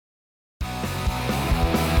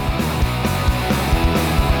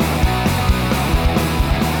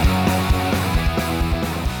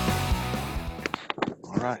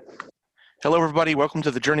right. Hello, everybody. Welcome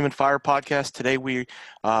to the Journeyman Fire Podcast. Today we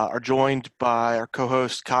are joined by our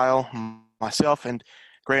co-host Kyle, myself, and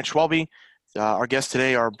Grant Schwalbe. Our guests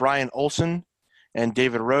today are Brian Olson and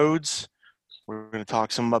David Rhodes. We're going to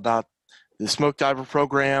talk some about the smoke diver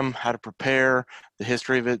program, how to prepare, the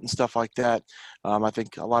history of it, and stuff like that. I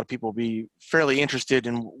think a lot of people will be fairly interested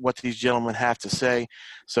in what these gentlemen have to say.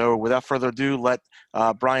 So without further ado, let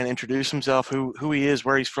Brian introduce himself, who he is,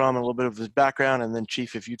 where he's from, and a little bit of his background, and then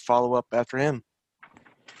Chief, if you'd follow up after him.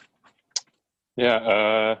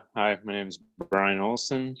 Hi, my name is Brian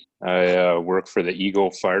Olson. I work for the Eagle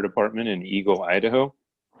Fire Department in Eagle, Idaho.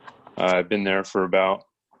 I've been there for about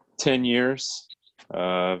 10 years.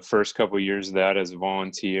 First couple of years of that as a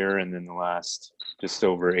volunteer, and then the last just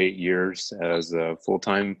over 8 years as a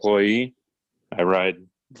full-time employee. I ride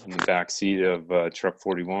in the back seat of Truck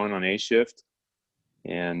 41 on A shift,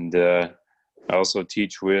 and I also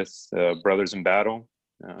teach with Brothers in Battle,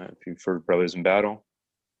 if you've heard of Brothers in Battle.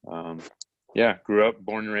 Grew up,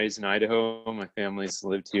 born and raised in Idaho. My family's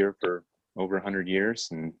lived here for over 100 years,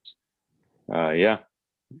 and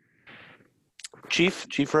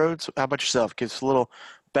Chief Rhodes, how about yourself? Give us a little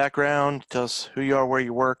background. Tell us who you are, where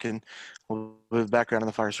you work, and a little bit of background in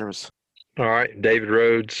the fire service. All right, David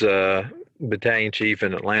Rhodes, Battalion Chief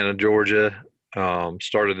in Atlanta, Georgia.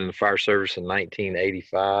 Started in the fire service in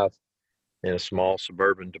 1985 in a small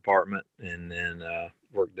suburban department, and then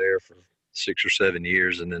worked there for 6 or 7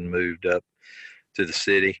 years, and then moved up to the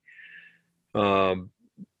city. Been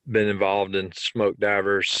involved in smoke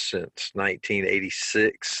divers since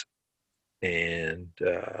 1986, and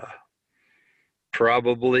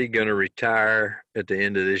probably going to retire at the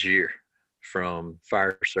end of this year from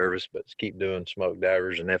fire service, but keep doing smoke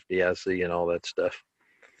divers and FDIC and all that stuff.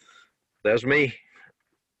 That was me.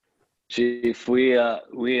 Chief, we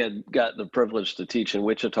had got the privilege to teach in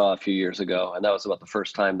Wichita a few years ago, and that was about the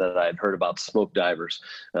first time that I had heard about smoke divers.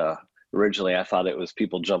 Originally, I thought it was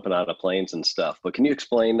people jumping out of planes and stuff, but can you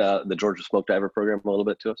explain the Georgia Smoke Diver program a little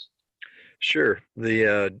bit to us? Sure.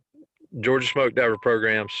 The Georgia Smoke Diver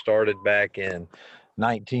program started back in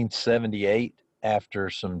 1978 after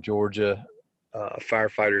some Georgia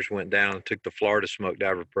firefighters went down and took the Florida Smoke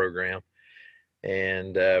Diver program.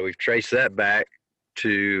 And we've traced that back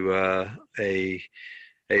to a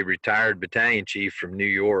retired battalion chief from New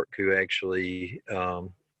York who actually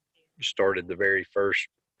started the very first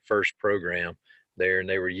program there, and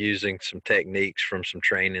they were using some techniques from some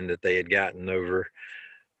training that they had gotten over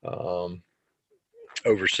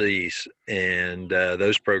overseas, and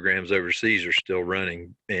those programs overseas are still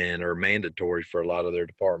running and are mandatory for a lot of their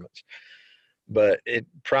departments. But it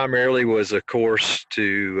primarily was a course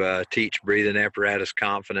to teach breathing apparatus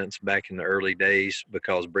confidence back in the early days,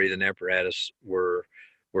 because breathing apparatus were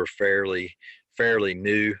fairly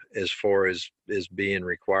new as far as being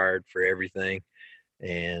required for everything.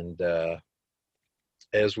 And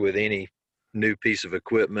as with any new piece of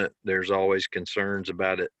equipment, there's always concerns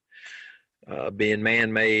about it being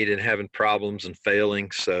man-made and having problems and failing.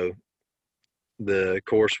 So the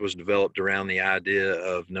course was developed around the idea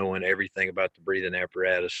of knowing everything about the breathing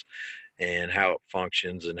apparatus and how it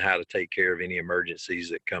functions and how to take care of any emergencies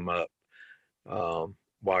that come up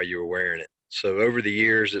while you're wearing it. So over the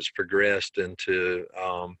years, it's progressed into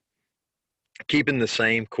keeping the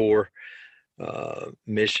same core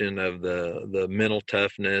mission of the mental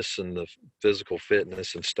toughness and the physical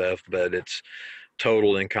fitness and stuff, but it's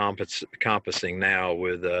total encompassing now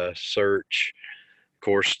with search. Of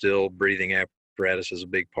course, still breathing apparatus is a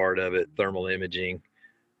big part of it, thermal imaging,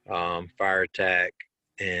 fire attack,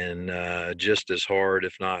 and just as hard,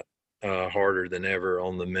 if not harder than ever,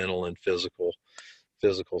 on the mental and physical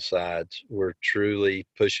sides. We're truly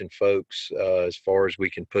pushing folks as far as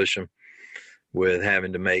we can push them, with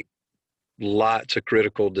having to make lots of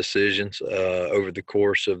critical decisions over the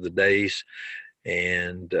course of the days,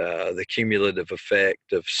 and the cumulative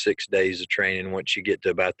effect of 6 days of training, once you get to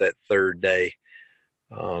about that third day,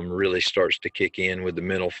 really starts to kick in with the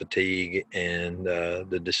mental fatigue and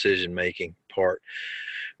the decision-making part.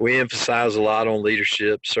 We emphasize a lot on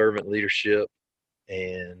leadership, servant leadership,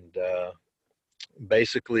 and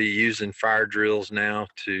basically using fire drills now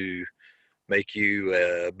to make you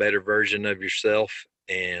a better version of yourself,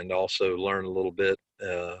 and also learn a little bit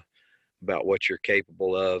about what you're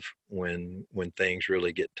capable of when things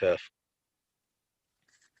really get tough.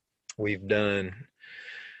 We've done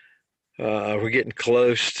we're getting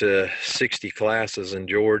close to 60 classes in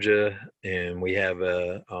Georgia, and we have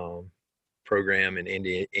a program in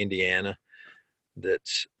Indiana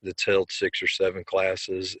that's held 6 or 7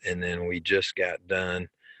 classes, and then we just got done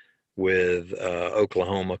with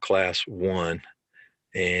Oklahoma Class 1,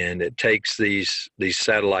 And it takes these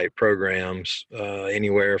satellite programs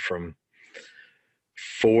anywhere from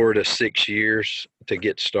 4 to 6 years to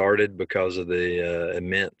get started because of the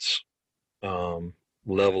immense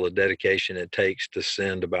level of dedication it takes to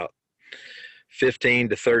send about 15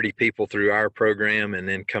 to 30 people through our program and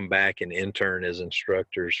then come back and intern as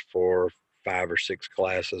instructors for 5 or 6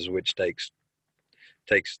 classes, which takes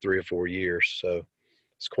 3 or 4 years. So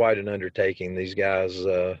it's quite an undertaking. These guys,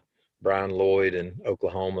 Brian Lloyd in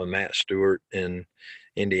Oklahoma, Matt Stewart in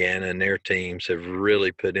Indiana, and their teams have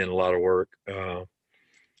really put in a lot of work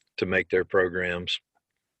to make their programs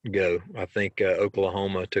go. I think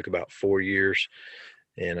Oklahoma took about 4 years,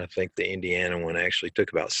 and I think the Indiana one actually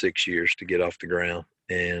took about 6 years to get off the ground.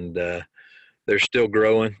 And they're still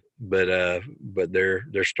growing, but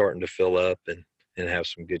they're starting to fill up and have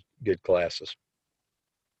some good classes.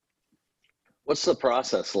 What's the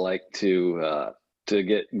process like to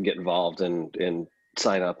get involved and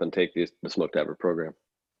sign up and take the Smoke Diver program?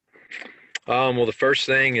 Well, the first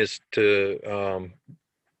thing is to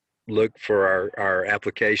look for our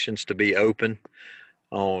applications to be open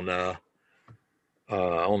on the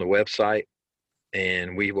website,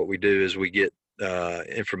 and what we do is we get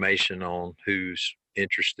information on who's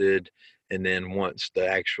interested, and then once the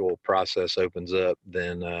actual process opens up,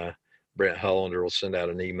 then Brent Hollander will send out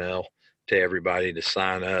an email to everybody to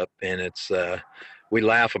sign up. And it's we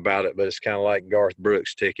laugh about it, but it's kind of like Garth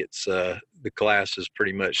Brooks tickets. The class is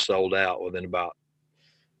pretty much sold out within about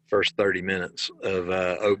first 30 minutes of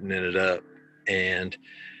opening it up. And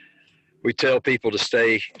we tell people to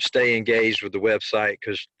stay engaged with the website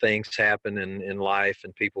because things happen in life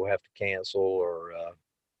and people have to cancel, or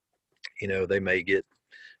they may get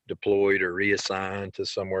deployed or reassigned to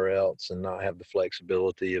somewhere else and not have the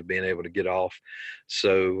flexibility of being able to get off.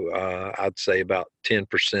 So I'd say about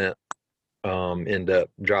 10% end up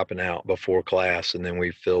dropping out before class, and then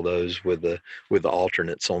we fill those with the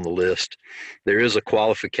alternates on the list. There is a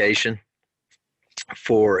qualification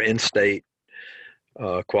for in-state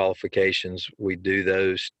qualifications. We do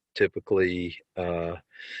those typically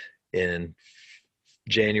in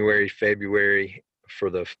January, February for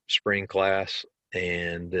the spring class,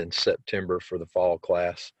 and then September for the fall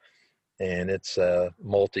class. And it's a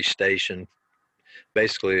multi-station,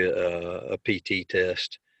 basically a PT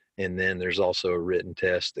test. And then there's also a written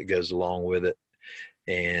test that goes along with it.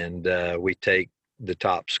 And we take the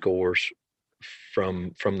top scores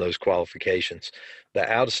from those qualifications. The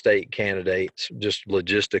out-of-state candidates, just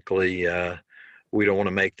logistically, we don't want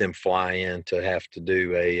to make them fly in to have to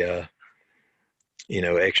do a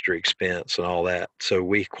extra expense and all that. So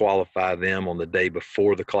we qualify them on the day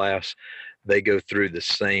before the class. They go through the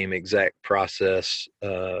same exact process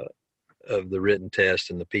of the written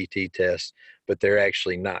test and the PT test, but they're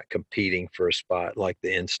actually not competing for a spot like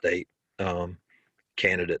the in-state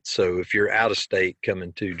candidates. So if you're out of state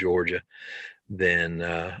coming to Georgia, then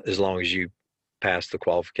as long as you pass the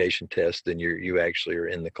qualification test, then you actually are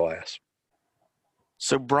in the class.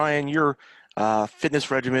 So Brian, your fitness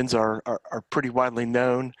regimens are pretty widely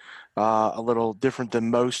known, a little different than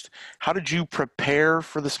most. How did you prepare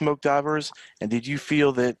for the Smoke Divers, and did you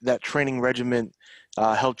feel that training regimen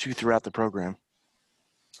helped you throughout the program?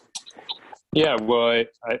 Yeah, well,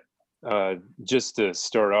 I just to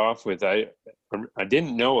start off with, I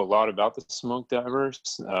didn't know a lot about the Smoke Divers.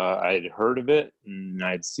 I had heard of it, and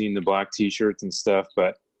I'd seen the black T-shirts and stuff,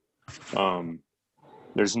 but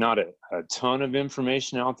there's not a ton of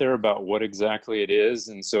information out there about what exactly it is.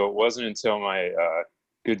 And so it wasn't until my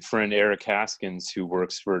good friend Eric Haskins, who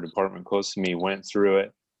works for a department close to me, went through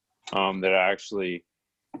it, that I actually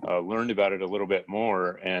learned about it a little bit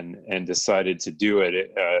more and decided to do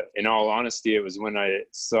it. In all honesty, it was when I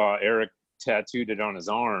saw Eric tattooed it on his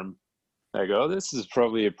arm. I go, oh, this is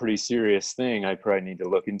probably a pretty serious thing. I probably need to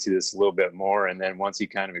look into this a little bit more. And then once he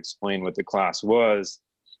kind of explained what the class was,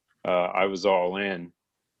 I was all in.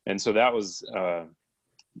 And so that was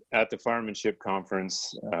at the Firemanship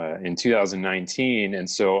Conference in 2019. And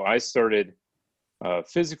so I started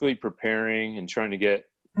physically preparing and trying to get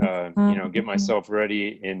myself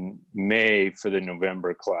ready in May for the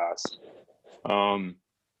November class. And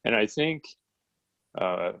I think,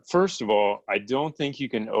 first of all, I don't think you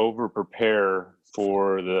can over prepare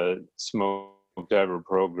for the Smoke Diver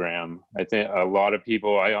program. I think a lot of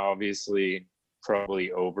people, I obviously probably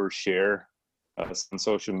overshare on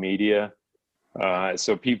social media.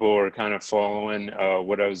 So people are kind of following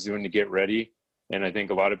what I was doing to get ready. And I think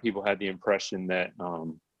a lot of people had the impression that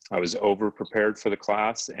I was over prepared for the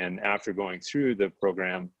class. And after going through the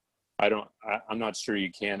program, I'm not sure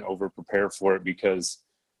you can over prepare for it, because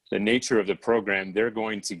the nature of the program, they're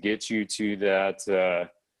going to get you to that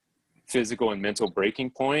physical and mental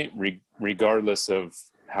breaking point, regardless of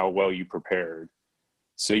how well you prepared.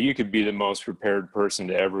 So you could be the most prepared person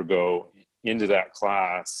to ever go into that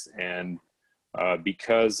class, and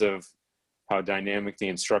because of how dynamic the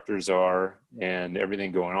instructors are and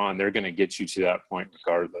everything going on, they're going to get you to that point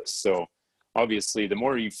regardless. So obviously, the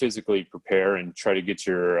more you physically prepare and try to get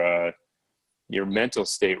your mental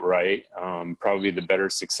state right, probably the better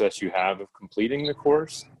success you have of completing the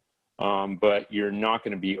course. But you're not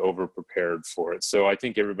going to be over prepared for it. So I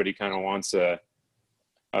think everybody kind of wants a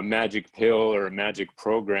magic pill or a magic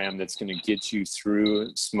program that's going to get you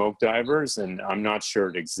through smoke divers, and I'm not sure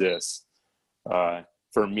it exists.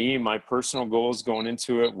 For me, my personal goals going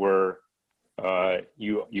into it were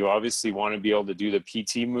you obviously want to be able to do the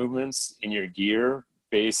PT movements in your gear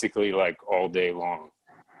basically like all day long.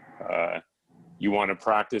 You want to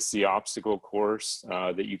practice the obstacle course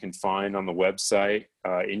that you can find on the website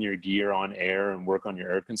in your gear on air and work on your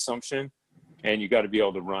air consumption. And you got to be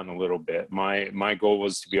able to run a little bit. My goal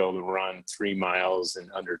was to be able to run 3 miles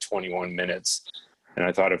in under 21 minutes. And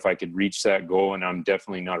I thought if I could reach that goal, and I'm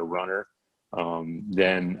definitely not a runner,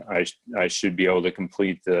 then I should be able to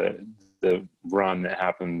complete the run that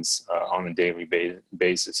happens on a daily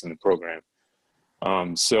basis in the program.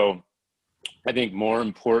 So I think more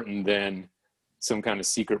important than some kind of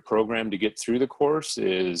secret program to get through the course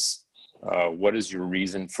is what is your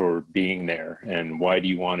reason for being there, and why do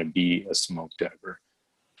you want to be a smoke diver?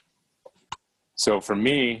 So for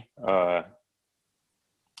me,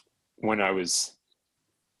 when I was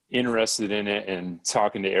interested in it and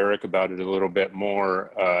talking to Eric about it a little bit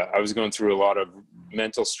more, I was going through a lot of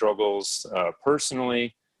mental struggles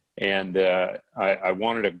personally, and I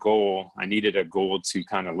wanted a goal. I needed a goal to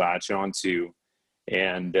kind of latch onto,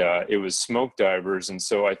 and it was smoke divers. And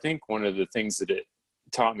so I think one of the things that it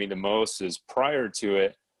taught me the most is, prior to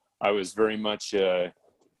it, I was very much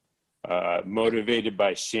motivated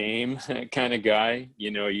by shame kind of guy.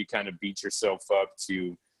 You know, you kind of beat yourself up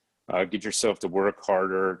to get yourself to work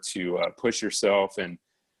harder, to push yourself,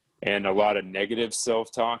 and a lot of negative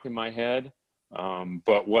self-talk in my head.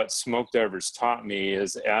 But what smoke divers taught me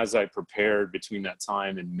is, as I prepared between that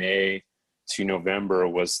time in May to November,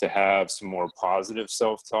 was to have some more positive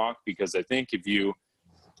self-talk. Because I think if you,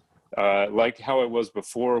 like how it was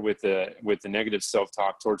before with the negative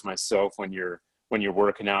self-talk towards myself when you're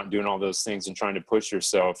working out and doing all those things and trying to push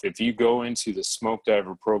yourself, if you go into the smoke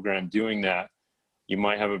diver program doing that, you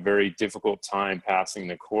might have a very difficult time passing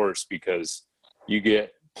the course, because you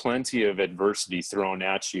get plenty of adversity thrown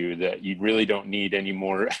at you that you really don't need any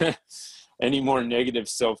more negative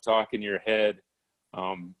self-talk in your head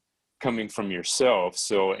coming from yourself.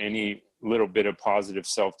 So any little bit of positive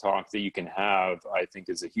self-talk that you can have, I think,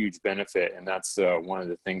 is a huge benefit. And that's one of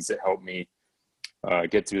the things that helped me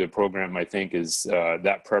get through the program, I think, is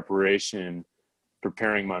that preparation,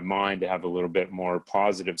 preparing my mind to have a little bit more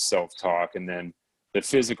positive self-talk. And then the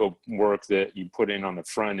physical work that you put in on the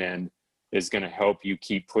front end is going to help you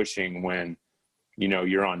keep pushing when, you know,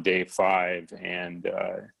 you're on day 5 and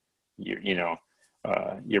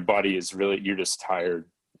your body is really, you're just tired,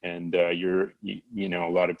 and you know,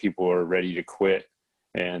 a lot of people are ready to quit.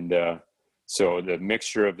 And so the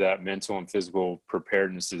mixture of that mental and physical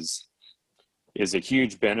preparedness is a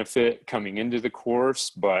huge benefit coming into the course.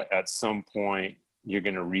 But at some point you're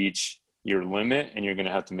going to reach your limit, and you're going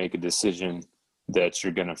to have to make a decision that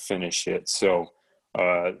you're going to finish it. So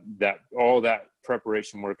that all that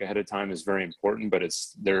preparation work ahead of time is very important, but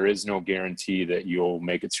there is no guarantee that you'll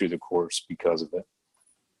make it through the course because of it.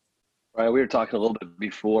 Right, we were talking a little bit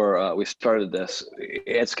before we started this.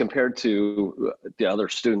 It's compared to the other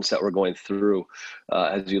students that were going through.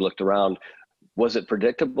 As you looked around, was it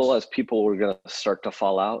predictable as people were going to start to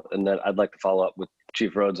fall out? And then I'd like to follow up with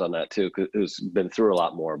Chief Rhodes on that too, who's been through a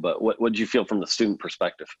lot more. But what did you feel from the student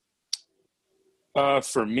perspective?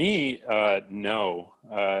 For me, no.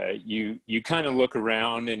 You kind of look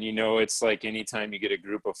around, and, you know, it's like anytime you get a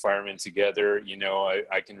group of firemen together, you know,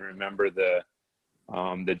 I can remember the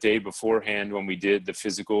day beforehand when we did the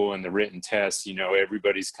physical and the written test. You know,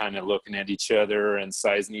 everybody's kind of looking at each other and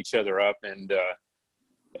sizing each other up. And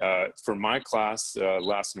for my class,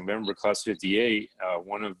 last November, class 58,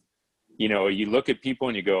 you know, you look at people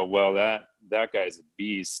and you go, well, that guy's a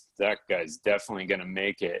beast. That guy's definitely going to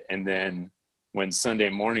make it. And then when Sunday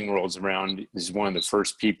morning rolls around, is one of the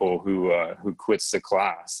first people who quits the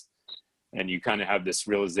class. And you kind of have this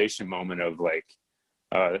realization moment of like,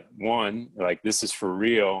 one, like, this is for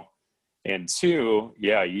real. And two,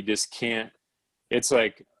 yeah, you just can't, it's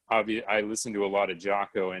like, I listen to a lot of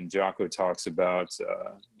Jocko, and Jocko talks about,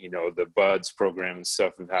 you know, the BUDS program and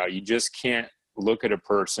stuff, of how you just can't look at a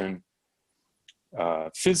person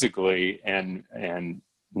physically and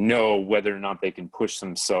know whether or not they can push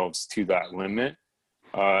themselves to that limit.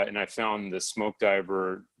 And I found the smoke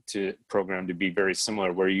diver program to be very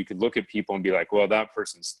similar, where you could look at people and be like, well, that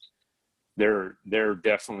person's, they're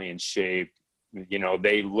definitely in shape. You know,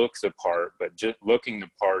 they look the part, but just looking the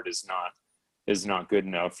part is not good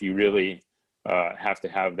enough. You really have to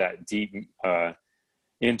have that deep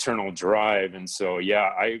internal drive. And so,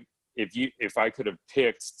 yeah, if I could have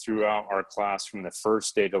picked throughout our class from the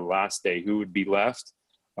first day to the last day who would be left,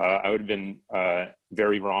 I would have been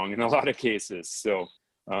very wrong in a lot of cases. So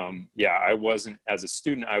yeah, I wasn't, as a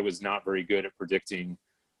student, I was not very good at predicting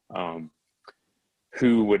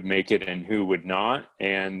who would make it and who would not.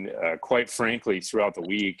 And quite frankly, throughout the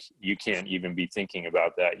week, you can't even be thinking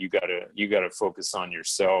about that. You gotta focus on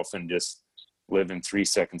yourself and just live in 3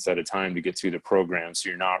 seconds at a time to get through the program. So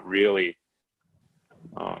you're not really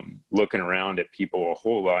looking around at people a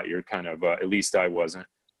whole lot. You're kind of, at least I wasn't,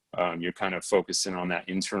 you're kind of focusing on that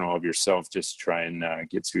internal of yourself, just try and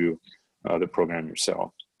get through the program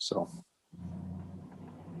yourself. So.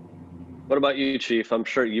 What about you, Chief? I'm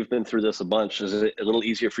sure you've been through this a bunch. Is it a little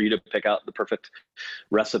easier for you to pick out the perfect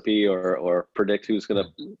recipe or predict who's going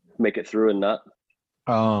to make it through and not?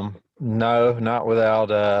 No, not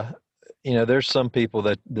without, you know, there's some people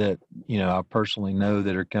that, you know, I personally know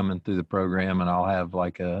that are coming through the program, and I'll have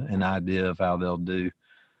like an idea of how they'll do.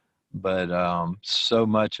 But so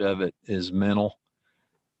much of it is mental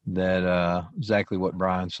that exactly what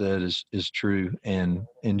Brian said is true. And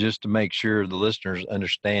just to make sure the listeners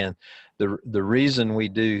understand, the reason we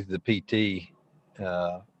do the PT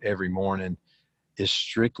every morning is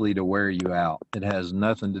strictly to wear you out. It has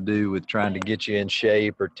nothing to do with trying to get you in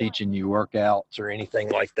shape or teaching you workouts or anything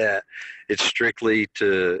like that. It's strictly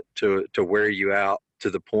to wear you out to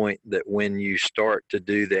the point that when you start to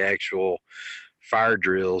do the actual fire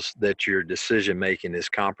drills, that your decision making is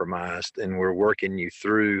compromised, and we're working you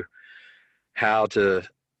through how to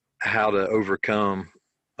overcome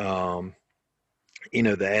you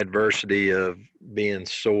know, the adversity of being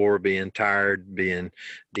sore, being tired, being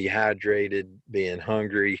dehydrated, being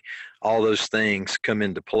hungry. All those things come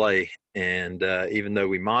into play, and even though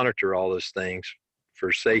we monitor all those things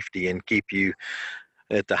for safety and keep you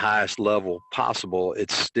at the highest level possible,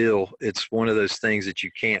 it's one of those things that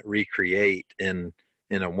you can't recreate in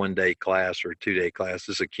a 1-day class or a 2-day class.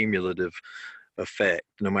 It's a cumulative effect.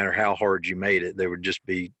 No matter how hard you made it, there would just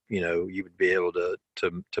be, you know, you would be able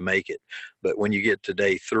to make it. But when you get to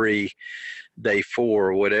day 3, day 4,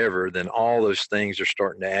 or whatever, then all those things are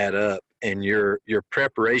starting to add up, and your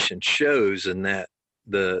preparation shows in that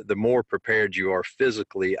the more prepared you are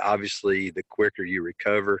physically, obviously the quicker you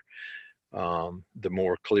recover, the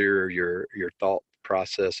more clear your thought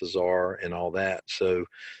processes are and all that. So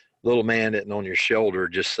little man isn't on your shoulder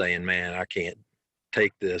just saying, man, I can't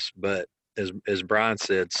take this. But as Brian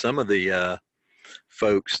said, some of the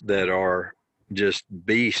folks that are just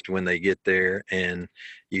beast when they get there, and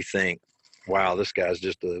you think, wow, this guy's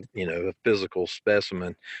just a physical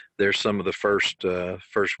specimen, they're some of the first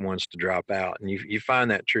ones to drop out. And you find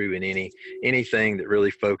that true in anything that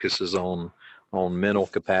really focuses on mental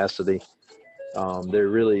capacity. There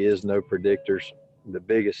really is no predictors. The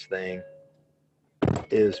biggest thing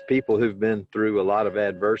is people who've been through a lot of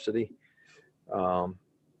adversity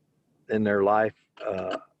in their life.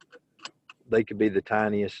 They could be the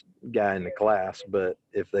tiniest guy in the class, but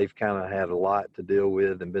if they've kind of had a lot to deal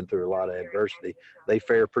with and been through a lot of adversity, they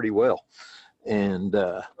fare pretty well. And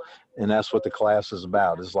that's what the class is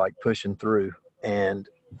about, is like pushing through. And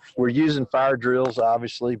we're using fire drills,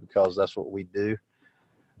 obviously, because that's what we do.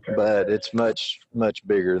 But it's much, much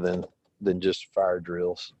bigger than just fire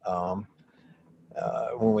drills.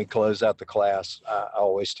 When we close out the class, I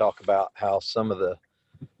always talk about how some of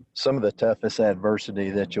the toughest adversity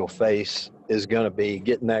that you'll face is going to be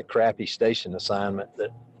getting that crappy station assignment that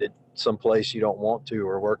someplace you don't want to,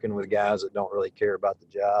 or working with guys that don't really care about the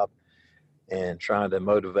job and trying to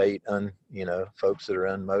motivate folks that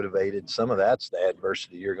are unmotivated. Some of that's the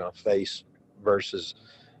adversity you're going to face versus,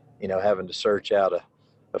 having to search out a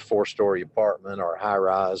 4-story apartment or a high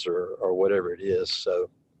rise or whatever it is. So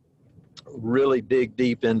really dig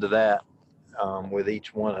deep into that with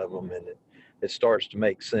each one of them, and it starts to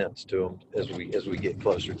make sense to them as we get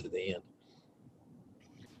closer to the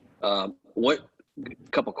end. What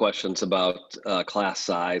couple questions about class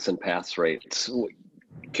size and pass rates?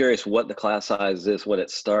 Curious what the class size is when it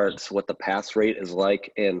starts, what the pass rate is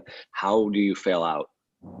like, and how do you fail out?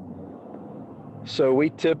 So we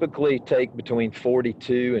typically take between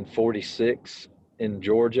 42 and 46 in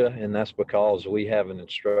Georgia, and that's because we have an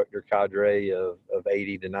instructor cadre of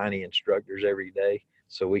 80 to 90 instructors every day.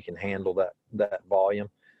 so we can handle that volume.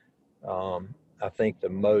 I think the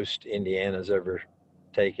most Indiana's ever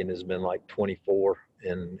taken has been like 24,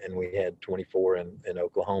 and we had 24 in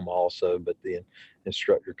Oklahoma also, but the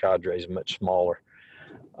instructor cadre is much smaller.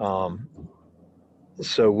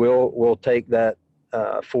 So we'll take that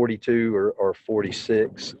 42 or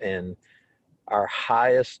 46, and our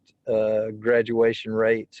highest graduation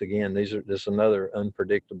rates, again, this is another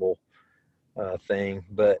unpredictable thing,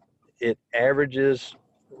 but it averages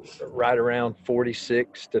right around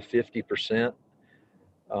 46 to 50%.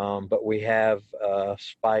 But we have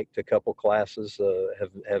spiked a couple classes,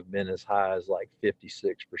 have been as high as like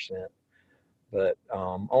 56%. But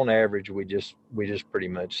on average, we just pretty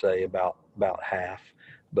much say about half.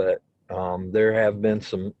 But there have been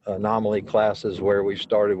some anomaly classes where we've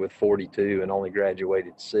started with 42 and only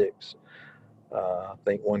graduated 6. I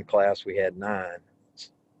think one class we had 9.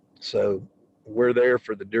 So we're there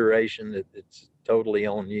for the duration. It's totally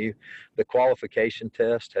on you. The qualification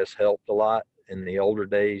test has helped a lot. In the older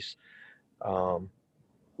days,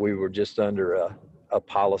 we were just under a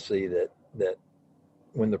policy that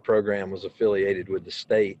when the program was affiliated with the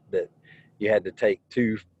state, that you had to take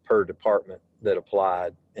 2 per department that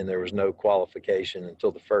applied, and there was no qualification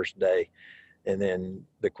until the first day. And then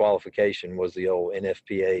the qualification was the old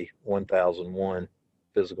NFPA 1001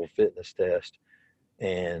 physical fitness test,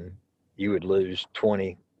 and you would lose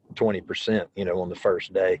 20%, on the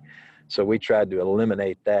first day. So we tried to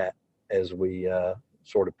eliminate that as we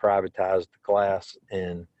sort of privatized the class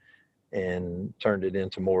and turned it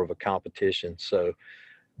into more of a competition. So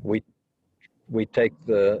we take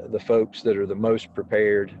the folks that are the most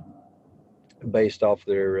prepared based off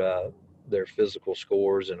their physical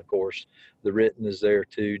scores, and of course the written is there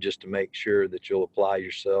too, just to make sure that you'll apply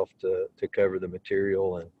yourself to cover the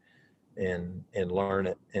material and learn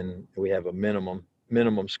it. And we have a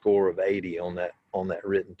minimum score of 80 on that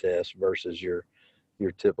written test versus your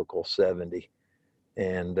typical 70.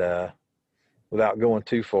 And without going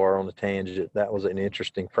too far on the tangent, that was an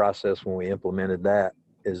interesting process when we implemented that,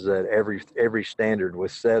 is that every standard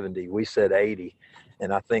was 70, we said 80.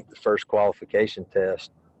 And I think the first qualification test,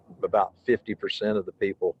 about 50% of the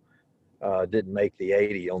people didn't make the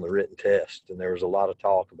 80 on the written test. And there was a lot of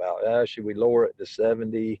talk about, should we lower it to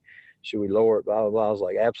 70? Should we lower it? Blah, blah, blah. I was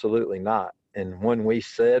like, absolutely not. And when we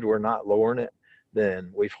said we're not lowering it,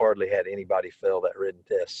 then we've hardly had anybody fail that written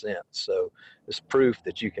test since. So it's proof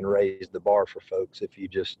that you can raise the bar for folks if you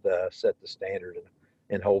just set the standard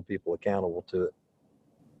and hold people accountable to it.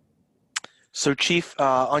 So Chief,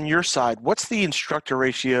 on your side, what's the instructor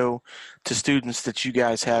ratio to students that you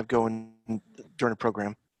guys have going during the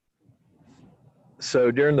program?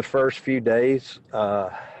 So during the first few days,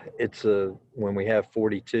 when we have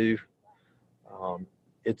 42,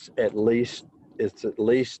 it's at least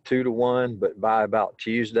 2 to 1, but by about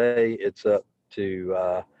Tuesday, it's up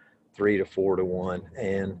to 3 to 4 to 1.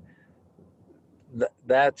 And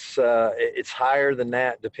that's it's higher than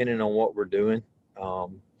that depending on what we're doing.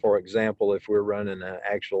 For example, if we're running an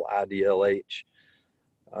actual IDLH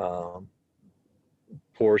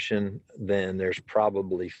portion, then there's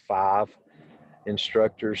probably 5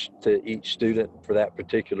 instructors to each student for that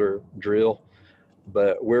particular drill.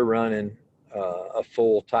 But we're running a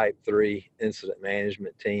full Type 3 incident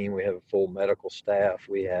management team. We have a full medical staff.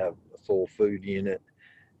 We have a full food unit,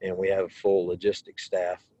 and we have a full logistics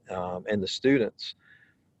staff. And the students,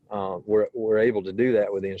 we're able to do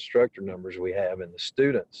that with the instructor numbers we have. And the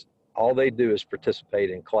students, all they do is participate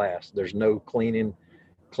in class. There's no cleaning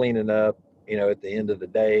up, at the end of the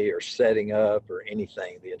day, or setting up or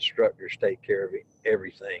anything. The instructors take care of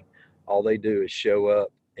everything. All they do is show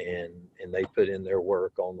up and they put in their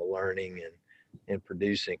work on the learning and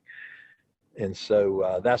producing. And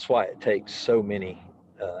so that's why it takes so many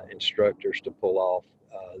instructors to pull off.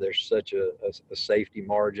 There's such a safety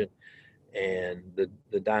margin, and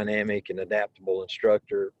the dynamic and adaptable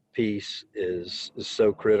instructor piece is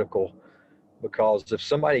so critical, because if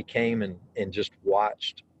somebody came and just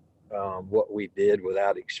watched what we did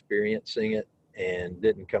without experiencing it and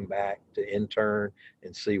didn't come back to intern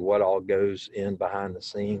and see what all goes in behind the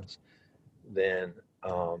scenes, then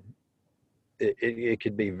it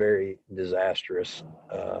could be very disastrous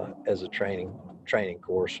as a training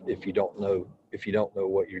course if you don't know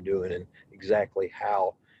what you're doing and exactly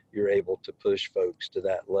how you're able to push folks to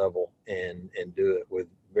that level and do it with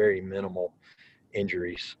very minimal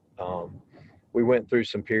injuries. We went through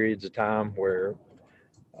some periods of time where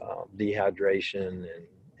dehydration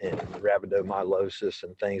and rhabdomyolysis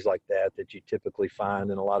and things like that you typically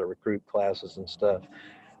find in a lot of recruit classes and stuff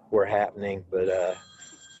were happening. But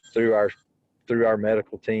through our through our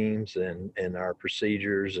medical teams and our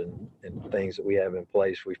procedures and things that we have in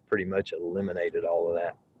place, we've pretty much eliminated all of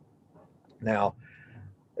that. Now,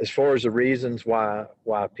 as far as the reasons why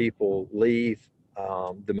people leave,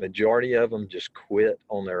 the majority of them just quit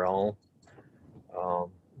on their own.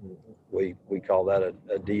 We call that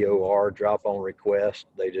a DOR, drop on request.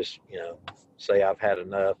 They just, say, I've had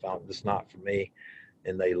enough, it's not for me,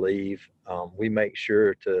 and they leave. We make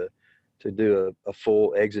sure to do a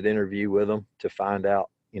full exit interview with them to find out,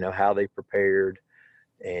 how they prepared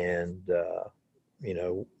and,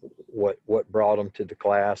 what brought them to the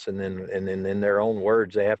class. And then in their own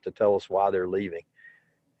words, they have to tell us why they're leaving.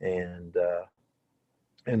 And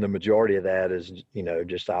the majority of that is,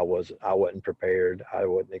 just I wasn't prepared. I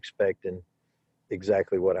wasn't expecting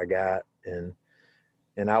exactly what I got. And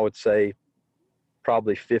I would say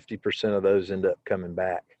probably 50% of those end up coming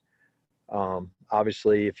back.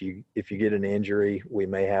 Obviously, if you get an injury, we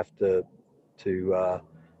may have to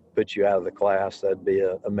put you out of the class. That'd be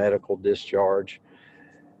a medical discharge.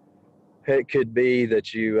 It could be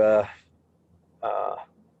that you had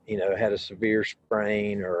a severe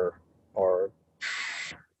sprain or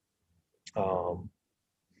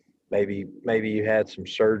maybe you had some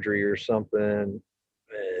surgery or something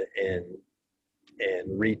and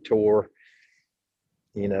retore,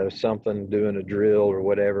 something, doing a drill or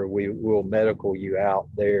whatever. We will medical you out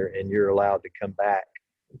there, and you're allowed to come back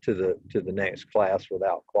to the next class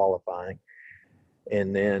without qualifying.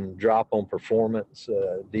 And then drop on performance,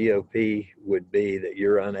 DOP would be that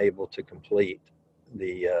you're unable to complete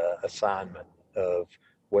the assignment of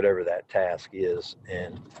whatever that task is.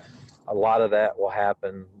 And a lot of that will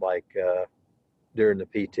happen like during the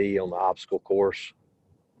PT on the obstacle course.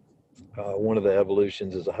 One of the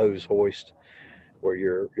evolutions is a hose hoist, where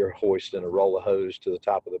you're hoisting a roll of hose to the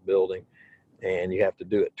top of the building, and you have to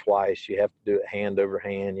do it twice. You have to do it hand over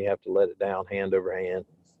hand. You have to let it down hand over hand.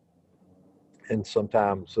 And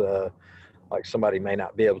sometimes like somebody may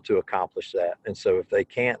not be able to accomplish that. And so if they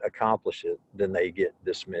can't accomplish it, then they get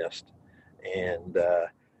dismissed. And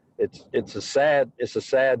it's a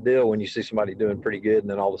sad deal when you see somebody doing pretty good, and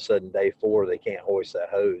then all of a sudden day 4, they can't hoist that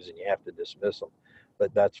hose and you have to dismiss them.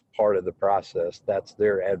 But that's part of the process. That's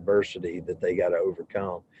their adversity that they got to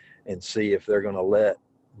overcome and see if they're going to let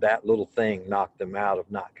that little thing knock them out of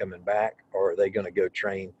not coming back, or are they going to go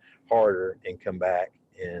train harder and come back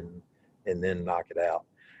and then knock it out.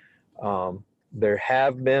 There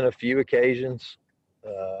have been a few occasions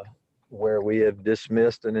where we have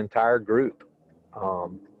dismissed an entire group.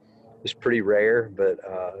 It's pretty rare, but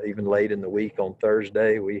even late in the week on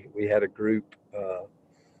Thursday, we had a group.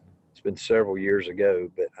 It's been several years ago,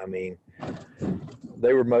 but I mean,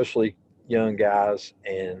 they were mostly young guys,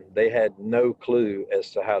 and they had no clue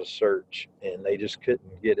as to how to search, and they just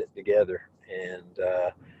couldn't get it together. And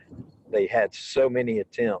they had so many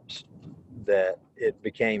attempts that it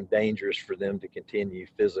became dangerous for them to continue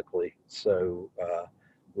physically. So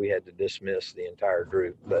we had to dismiss the entire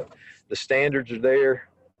group. But the standards are there.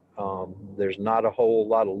 There's not a whole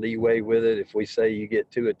lot of leeway with it. If we say you get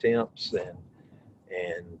 2 attempts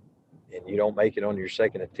and you don't make it on your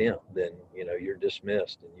second attempt, then you're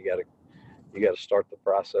dismissed, and you got to start the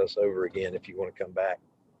process over again if you want to come back.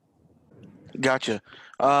 Gotcha.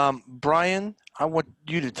 Brian, I want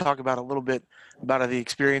you to talk about a little bit about how the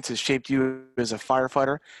experience has shaped you as a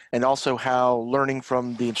firefighter, and also how learning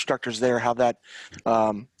from the instructors there, how that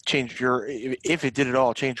changed if it did at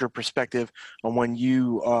all, changed your perspective on when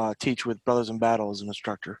you teach with Brothers in Battle as an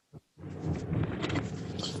instructor.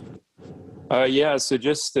 So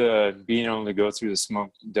just being able to go through the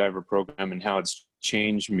smoke diver program and how it's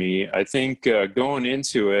changed me, I think going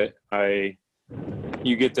into it,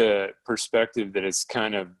 you get the perspective that it's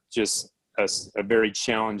kind of just a very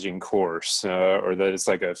challenging course, or that it's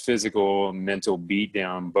like a physical, mental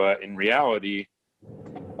beatdown. But in reality,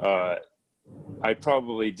 I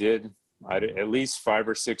probably did at least 5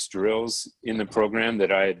 or 6 drills in the program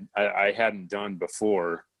that I hadn't done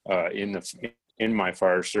before in my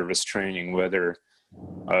fire service training, whether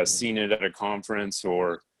seen it at a conference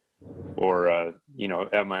or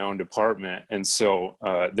at my own department. And so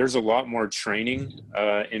there's a lot more training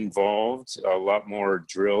involved, a lot more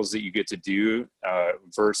drills that you get to do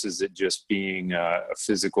versus it just being a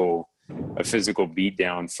physical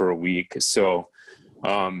beatdown for a week. So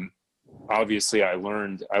obviously I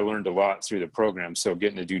learned a lot through the program. So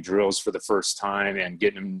getting to do drills for the first time and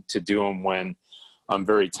getting them to do them when I'm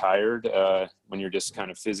very tired, when you're just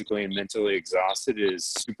kind of physically and mentally exhausted, is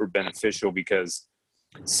super beneficial, because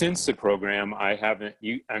since the program,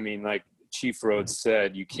 like Chief Rhodes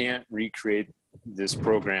said, you can't recreate this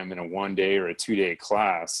program in a 1-day or a 2-day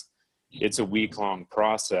class. it's a week-long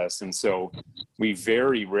process. And so we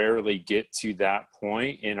very rarely get to that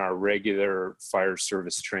point in our regular fire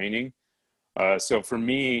service training. So for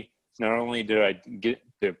me, not only did I get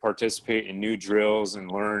to participate in new drills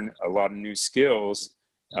and learn a lot of new skills,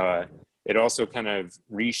 it also kind of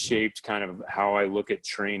reshaped kind of how I look at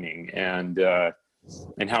training and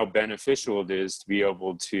how beneficial it is to be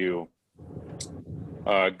able to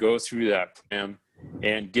go through that program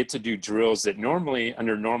and get to do drills that normally,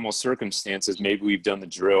 under normal circumstances, maybe we've done the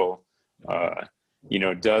drill,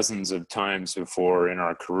 dozens of times before in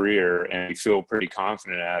our career, and we feel pretty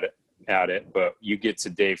confident at it. But you get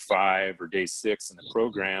to day 5 or day 6 in the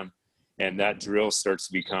program, and that drill starts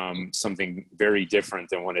to become something very different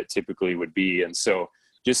than what it typically would be. And so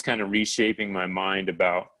just kind of reshaping my mind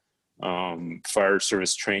about fire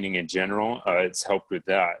service training in general, it's helped with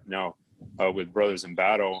that. Now, with Brothers in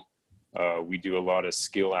Battle, we do a lot of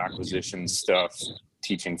skill acquisition stuff,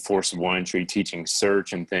 teaching forcible entry, teaching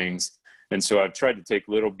search and things. And so I've tried to take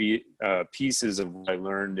little pieces of what I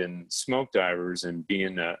learned in smoke divers and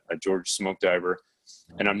being a Georgia smoke diver.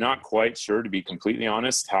 And I'm not quite sure, to be completely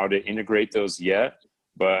honest, how to integrate those yet,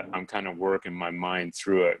 but I'm kind of working my mind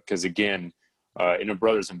through it. Because again, in a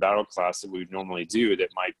Brothers in Battle class that we would normally do that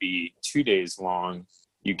might be 2 days long,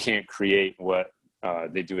 you can't create what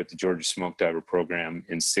they do at the Georgia Smoke Diver program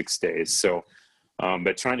in 6 days. So,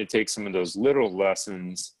 but trying to take some of those little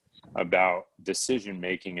lessons about decision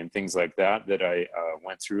making and things like that I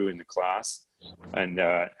went through in the class, and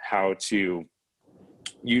how to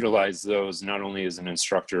utilize those not only as an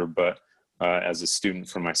instructor but as a student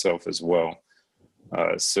for myself as well.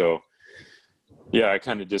 So yeah, I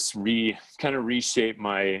kind of just reshape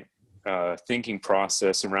my thinking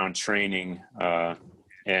process around training,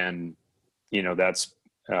 and that's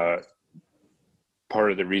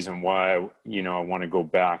part of the reason why I want to go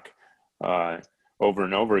back over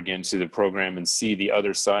and over again to the program and see the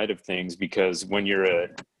other side of things. Because when you're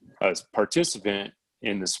a participant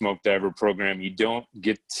in the smoke diver program, you don't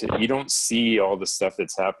see all the stuff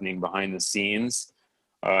that's happening behind the scenes.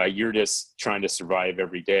 You're just trying to survive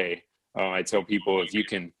every day. I tell people, if you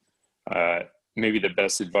can, maybe the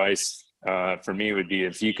best advice for me would be,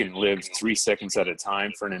 if you can live 3 seconds at a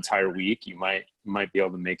time for an entire week, you might be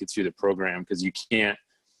able to make it through the program, because you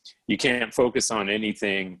can't focus on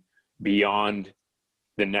anything beyond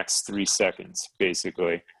the next 3 seconds,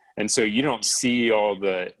 basically. And so you don't see all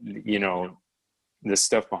the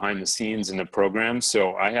stuff behind the scenes in the program.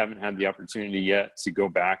 So I haven't had the opportunity yet to go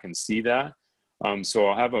back and see that. So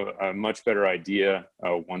I'll have a much better idea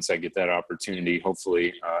once I get that opportunity,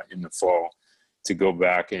 hopefully in the fall, to go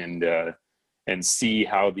back and see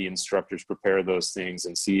how the instructors prepare those things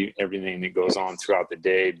and see everything that goes on throughout the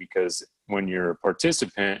day. Because when you're a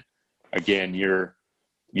participant, again, you're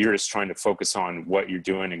just trying to focus on what you're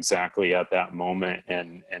doing exactly at that moment,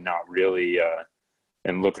 and not really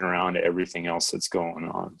and looking around at everything else that's going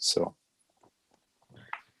on. So,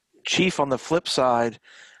 Chief, on the flip side,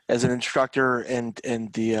 as an instructor and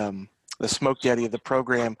the smoke daddy of the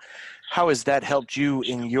program, how has that helped you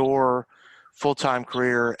in your full-time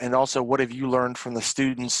career? And also, what have you learned from the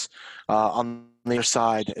students on their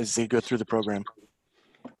side as they go through the program?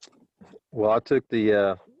 Well, I took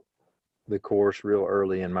the course real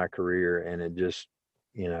early in my career, and it just,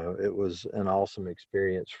 it was an awesome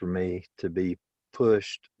experience for me to be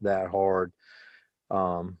pushed that hard.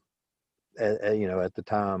 At the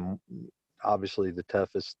time, obviously the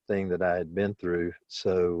toughest thing that I had been through.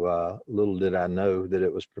 So little did I know that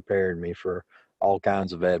it was preparing me for all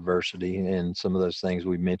kinds of adversity and some of those things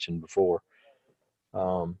we mentioned before.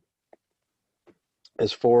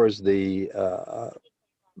 As far as the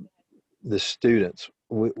students,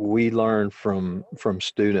 we learn from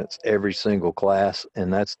students every single class,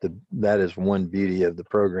 and that is one beauty of the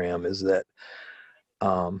program, is that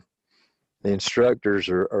the instructors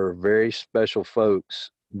are very special folks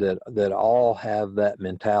that all have that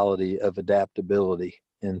mentality of adaptability.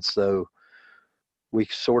 And so we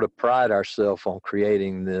sort of pride ourselves on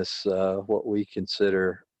creating this, what we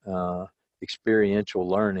consider experiential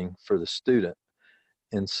learning for the student.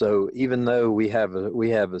 And so even though we have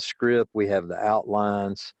a script, we have the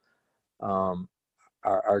outlines,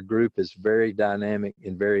 our group is very dynamic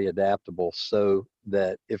and very adaptable, so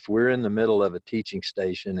that if we're in the middle of a teaching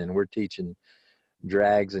station and we're teaching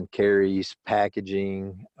drags and carries,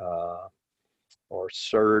 packaging, or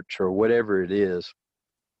search, or whatever it is,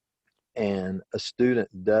 and a student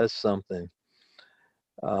does something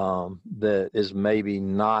that is maybe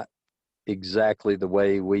not exactly the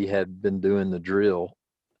way we had been doing the drill,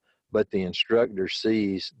 but the instructor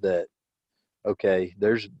sees that okay,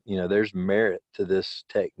 there's merit to this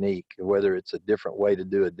technique, whether it's a different way to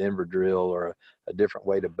do a Denver drill or a different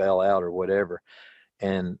way to bail out or whatever.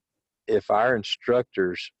 And if our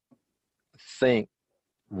instructors think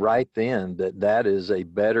right then that that is a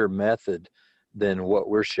better method than what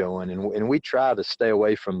we're showing, and we try to stay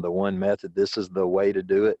away from the one method, this is the way to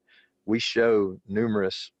do it. We show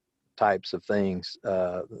numerous types of things,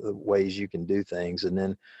 ways you can do things, and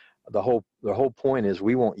then the whole point is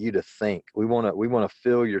we want you to think. We want to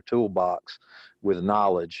fill your toolbox with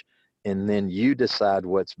knowledge, and then you decide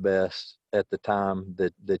what's best at the time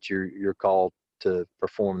that you're called to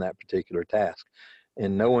perform that particular task.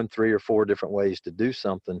 And knowing 3 or 4 different ways to do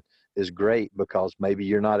something is great, because maybe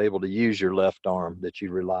you're not able to use your left arm that you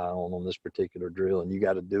rely on this particular drill, and you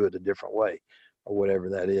got to do it a different way or whatever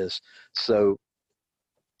that is. So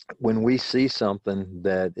when we see something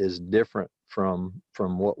that is different from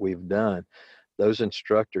what we've done, those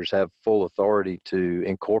instructors have full authority to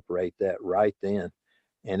incorporate that right then.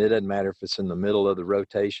 And it doesn't matter if it's in the middle of the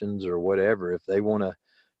rotations or whatever. If they want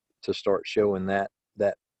to start showing that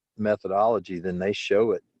methodology, then they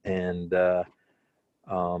show it. And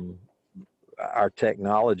our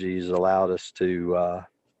technology has allowed us to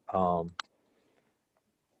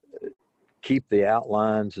keep the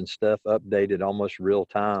outlines and stuff updated almost real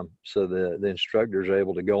time, so the instructors are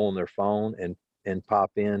able to go on their phone and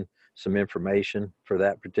pop in some information for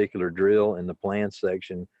that particular drill, and the plan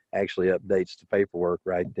section actually updates the paperwork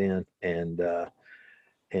right then. And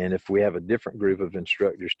if we have a different group of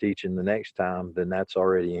instructors teaching the next time, then that's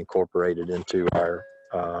already incorporated into our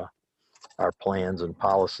plans and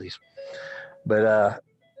policies. But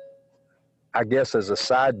I guess as a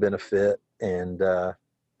side benefit, and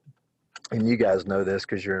you guys know this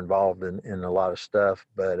because you're involved in a lot of stuff,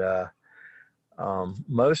 but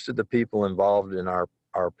most of the people involved in our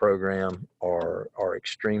program are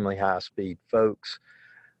extremely high speed folks.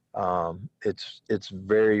 It's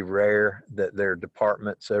very rare that their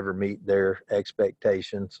departments ever meet their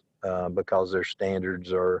expectations, because their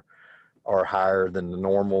standards are higher than the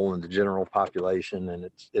normal and the general population, and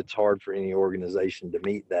it's hard for any organization to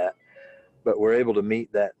meet that. But we're able to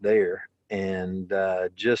meet that there. And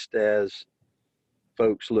just as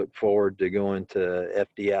folks look forward to going to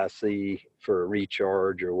FDIC for a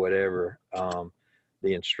recharge or whatever,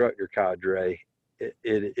 the instructor cadre,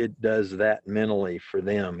 it does that mentally for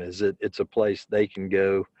them. It's a place they can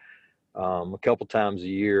go a couple times a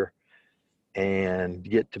year and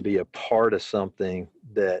get to be a part of something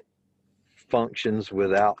that functions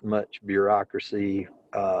without much bureaucracy,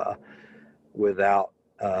 without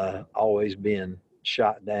always being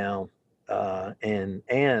shot down,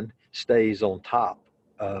 and stays on top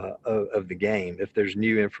of the game. If there's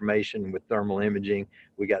new information with thermal imaging,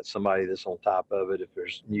 we got somebody that's on top of it. If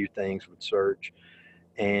there's new things with search,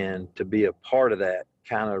 and to be a part of that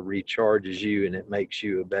kind of recharges you, and it makes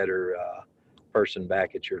you a better person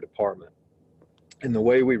back at your department. And the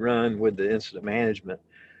way we run with the incident management,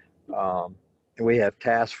 we have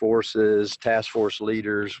task forces, task force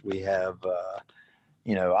leaders, we have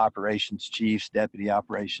operations chiefs, deputy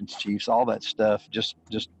operations chiefs, all that stuff just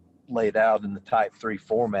laid out in the type 3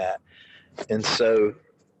 format. And so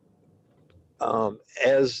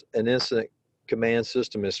as an incident command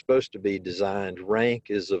system is supposed to be designed, rank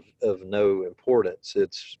is of no importance.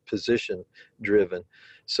 It's position driven.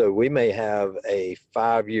 So we may have a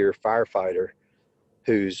 5-year firefighter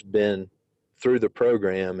who's been through the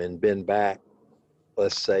program and been back,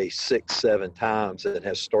 let's say 6-7 times, and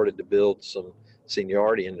has started to build some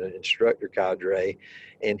seniority in the instructor cadre,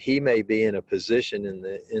 and he may be in a position in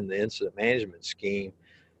the incident management scheme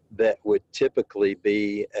that would typically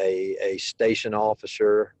be a station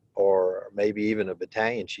officer, or maybe even a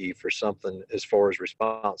battalion chief or something, as far as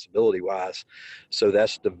responsibility wise. So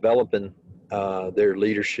that's developing their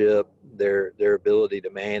leadership, their ability to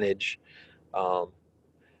manage,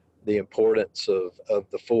 the importance of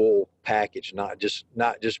the full package, not just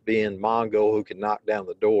being Mongo who can knock down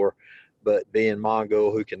the door, but being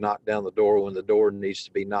Mongo who can knock down the door when the door needs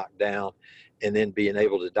to be knocked down, and then being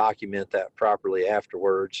able to document that properly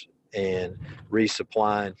afterwards and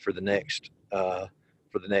resupplying for the next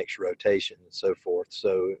rotation and so forth.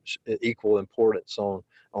 So equal importance on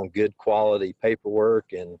good quality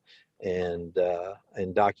paperwork and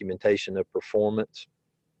documentation of performance,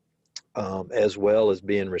 as well as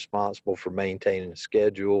being responsible for maintaining a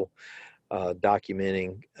schedule,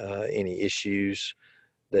 documenting any issues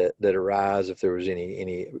that arise, if there was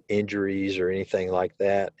any injuries or anything like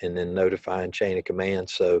that, and then notifying chain of command.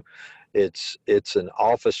 So it's an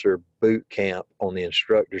officer boot camp on the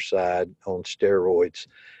instructor side on steroids.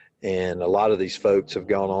 And a lot of these folks have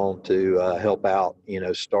gone on to help out,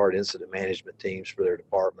 start incident management teams for their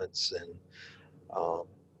departments,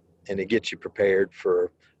 and it gets you prepared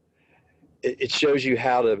for. It shows you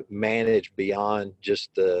how to manage beyond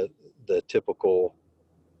just the typical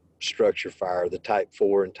structure fire, the type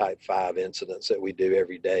 4 and type 5 incidents that we do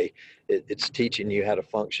every day. It's teaching you how to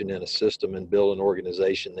function in a system and build an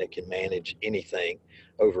organization that can manage anything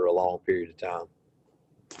over a long period of time.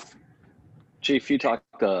 Chief, you talked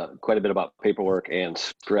quite a bit about paperwork and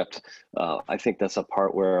script. I think that's a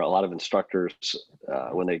part where a lot of instructors,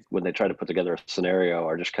 when they try to put together a scenario,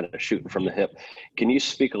 are just kind of shooting from the hip. Can you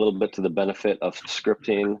speak a little bit to the benefit of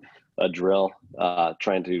scripting a drill,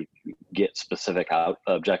 trying to get specific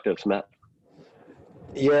objectives met?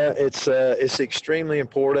 Yeah, it's extremely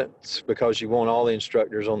important because you want all the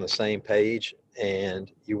instructors on the same page,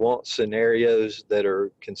 and you want scenarios that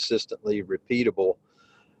are consistently repeatable.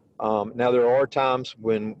 Now, there are times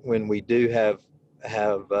when we do have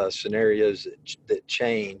scenarios that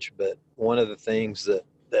change, but one of the things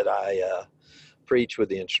that I preach with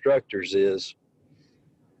the instructors is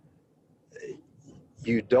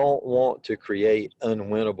you don't want to create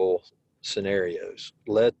unwinnable scenarios.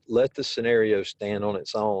 Let the scenario stand on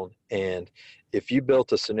its own. And if you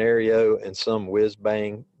built a scenario and some whiz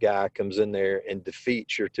bang guy comes in there and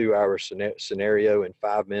defeats your 2-hour scenario in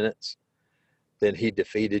 5 minutes, then he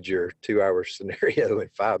defeated your 2-hour scenario in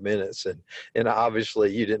 5 minutes. And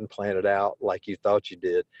obviously you didn't plan it out like you thought you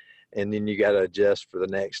did. And then you got to adjust for the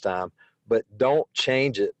next time, but don't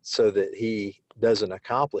change it so that he doesn't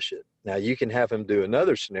accomplish it. Now you can have him do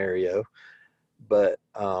another scenario, but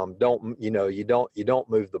you don't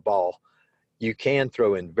move the ball. You can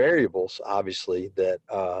throw in variables, obviously, that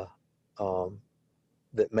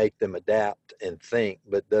make them adapt and think,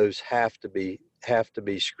 but those have to be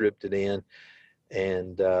scripted in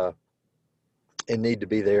and need to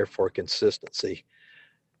be there for consistency.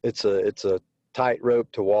 It's a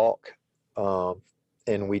tightrope to walk,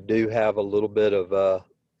 and we do have a little bit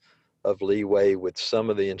of leeway with some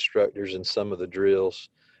of the instructors and some of the drills,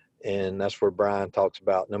 and that's where Brian talks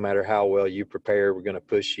about no matter how well you prepare, we're going to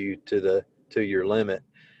push you to your limit,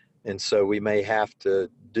 and so we may have to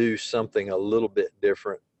do something a little bit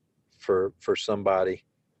different for somebody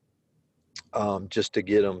just to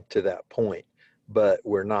get them to that point. But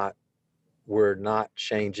we're not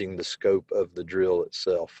changing the scope of the drill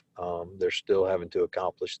itself. They're still having to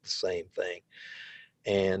accomplish the same thing.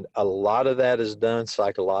 And a lot of that is done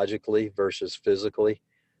psychologically versus physically,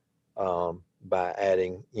 by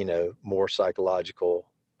adding, more psychological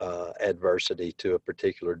adversity to a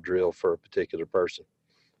particular drill for a particular person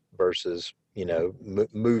versus,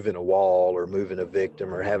 moving a wall or moving a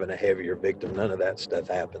victim or having a heavier victim. None of that stuff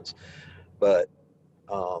happens. But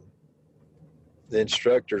the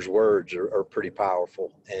instructor's words are pretty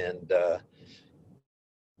powerful. And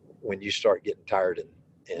when you start getting tired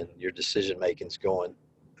and your decision making's going,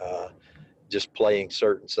 just playing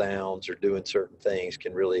certain sounds or doing certain things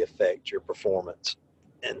can really affect your performance.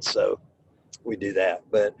 And so we do that.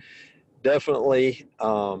 But definitely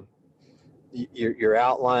your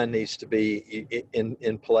outline needs to be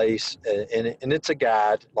in place, and it's a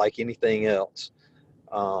guide like anything else.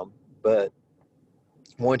 But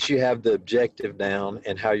once you have the objective down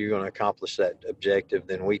and how you're going to accomplish that objective,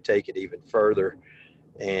 then we take it even further.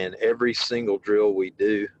 And every single drill we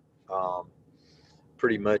do,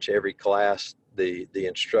 pretty much every class, the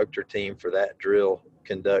instructor team for that drill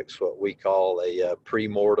conducts what we call a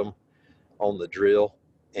pre-mortem on the drill.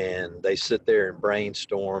 And they sit there and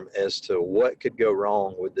brainstorm as to what could go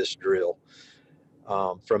wrong with this drill,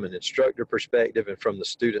 from an instructor perspective and from the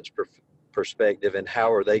student's perspective, and how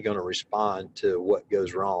are they going to respond to what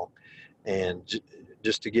goes wrong. And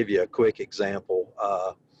just to give you a quick example,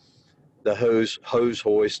 the hose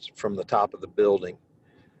hoist from the top of the building,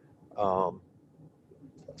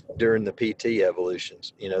 during the PT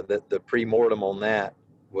evolutions, the pre-mortem on that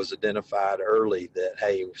was identified early that,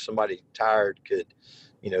 hey, somebody tired could,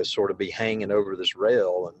 sort of be hanging over this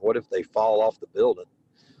rail, and what if they fall off the building?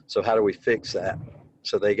 So how do we fix that?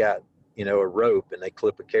 So they got, a rope, and they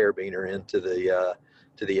clip a carabiner into the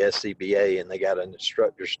SCBA, and they got an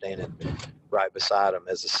instructor standing right beside them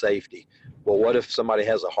as a safety. Well, what if somebody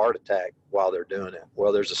has a heart attack while they're doing it?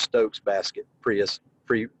 Well, there's a Stokes basket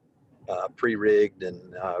pre-rigged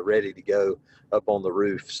and ready to go up on the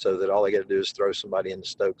roof, so that all they got to do is throw somebody in the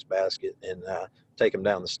Stokes basket and take them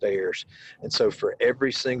down the stairs. And so for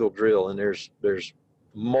every single drill, and there's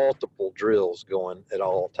multiple drills going at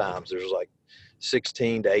all times, there's like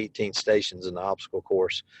 16 to 18 stations in the obstacle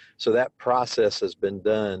course. So that process has been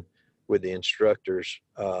done with the instructors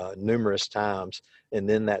numerous times, and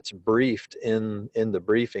then that's briefed in the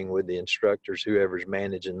briefing with the instructors, whoever's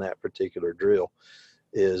managing that particular drill,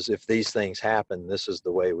 is if these things happen, this is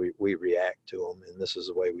the way we react to them, and this is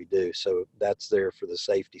the way we do. So that's there for the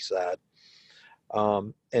safety side.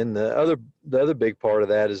 And the other big part of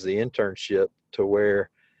that is the internship, to where,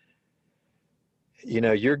 you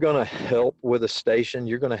know, you're going to help with a station.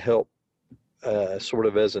 You're going to help sort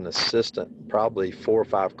of as an assistant, probably 4 or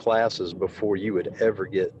 5 classes before you would ever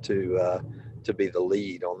get to be the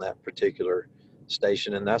lead on that particular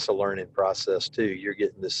station. And that's a learning process too. You're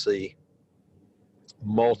getting to see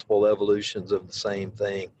multiple evolutions of the same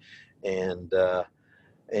thing, and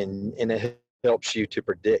it helps you to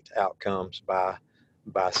predict outcomes by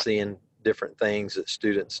seeing different things that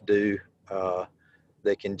students do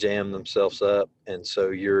that can jam themselves up. And so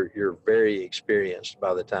you're very experienced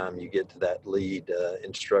by the time you get to that lead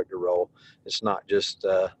instructor role. It's not just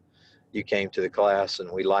you came to the class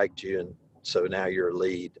and we liked you, and so now you're a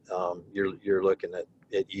lead. You're looking at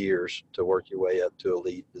years to work your way up to a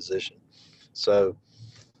lead position. So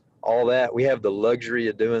all that, we have the luxury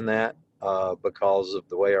of doing that because of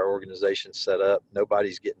the way our organization's set up.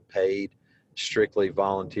 Nobody's getting paid, strictly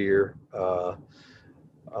volunteering your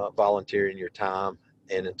time.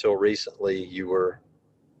 And until recently, you were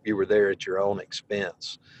there at your own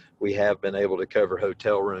expense. We have been able to cover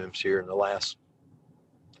hotel rooms here in the last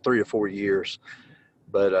 3 or 4 years,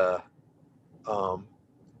 but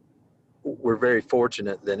we're very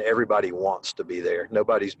fortunate that everybody wants to be there.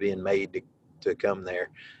 Nobody's being made to come there.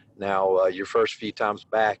 Now, your first few times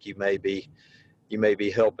back, you may be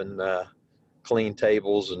helping clean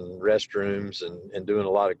tables and restrooms and doing a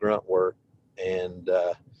lot of grunt work, and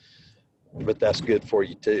but that's good for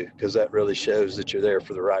you too, because that really shows that you're there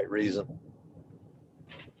for the right reason.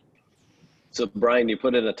 So Brian, you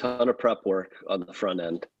put in a ton of prep work on the front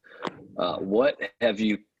end. What have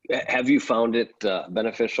you found it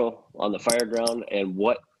beneficial on the fire ground, and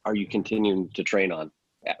what are you continuing to train on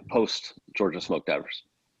post Georgia Smoke Divers?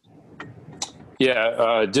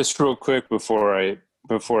 Yeah, just real quick before I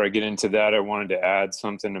get into that, I wanted to add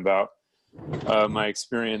something about my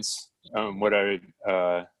experience. What I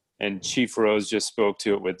and Chief Rose just spoke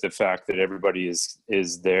to it with the fact that everybody is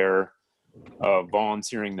there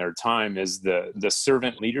volunteering their time, is the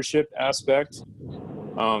servant leadership aspect.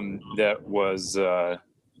 That was a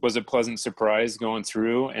pleasant surprise going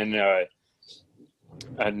through, and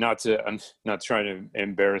I'm not trying to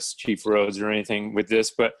embarrass Chief Rose or anything with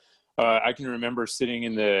this, but I can remember sitting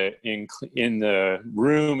in the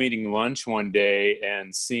room eating lunch one day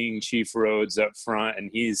and seeing Chief Rhodes up front,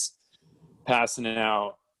 and he's passing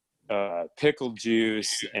out pickle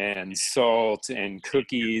juice and salt and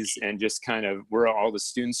cookies, and just kind of where all the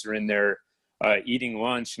students are in there eating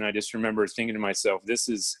lunch. And I just remember thinking to myself, this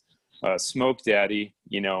is Smoke Daddy,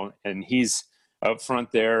 you know, and he's up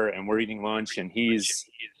front there and we're eating lunch, and he's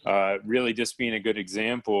really just being a good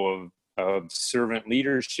example of servant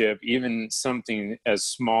leadership, even something as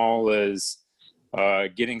small as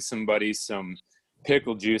getting somebody some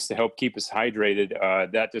pickle juice to help keep us hydrated.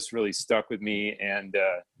 That just really stuck with me. And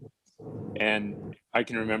I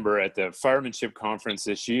can remember at the firemanship conference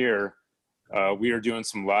this year, we were doing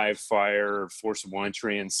some live fire, forcible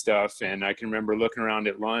entry and stuff. And I can remember looking around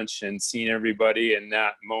at lunch and seeing everybody, and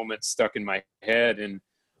that moment stuck in my head. And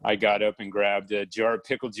I got up and grabbed a jar of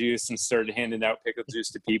pickle juice and started handing out pickle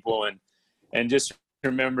juice to people. And just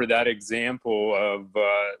remember that example of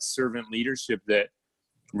servant leadership that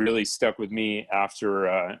really stuck with me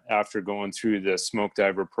after going through the smoke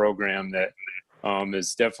diver program. That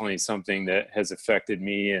is definitely something that has affected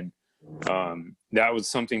me, and that was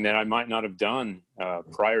something that I might not have done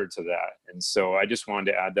prior to that. And so I just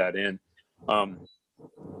wanted to add that in.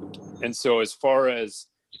 And so as far as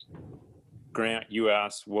Grant, you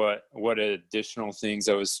asked what additional things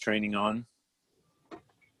I was training on.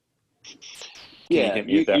 Yeah,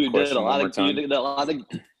 you did a lot of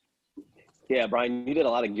yeah, Brian, you did a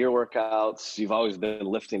lot of gear workouts. You've always been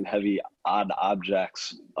lifting heavy, odd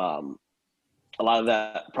objects. A lot of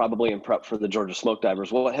that probably in prep for the Georgia Smoke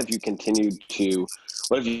Divers. What have you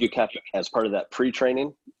kept as part of that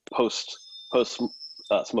pre-training post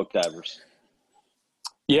Smoke Divers?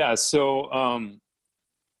 Yeah, so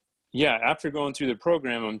after going through the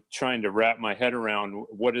program, I'm trying to wrap my head around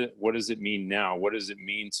what does it mean now? What does it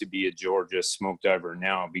mean to be a Georgia Smoke Diver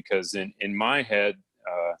now? Because in my head,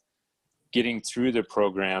 getting through the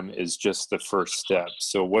program is just the first step.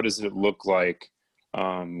 So what does it look like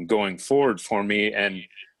going forward for me? And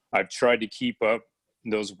I've tried to keep up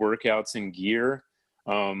those workouts in gear.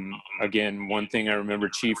 Again, one thing I remember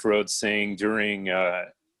Chief Rhodes saying during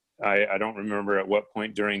I don't remember at what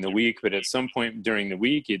point during the week, but at some point during the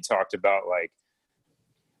week, he talked about like,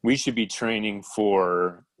 we should be training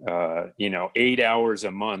for, 8 hours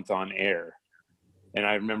a month on air. And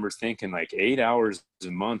I remember thinking like 8 hours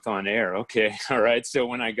a month on air. Okay. All right. So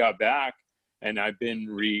when I got back, and I've been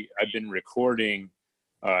recording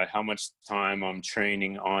how much time I'm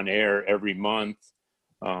training on air every month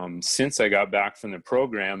since I got back from the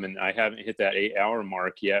program, and I haven't hit that 8 hour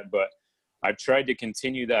mark yet, but I've tried to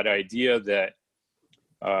continue that idea that,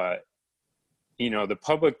 the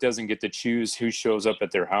public doesn't get to choose who shows up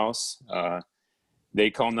at their house. They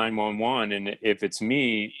call 911, and if it's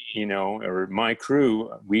me, or my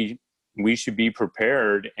crew, we should be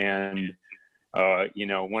prepared. And,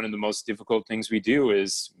 one of the most difficult things we do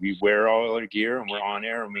is we wear all our gear and we're on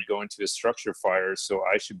air and we go into a structure fire. So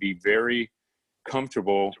I should be very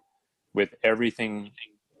comfortable with everything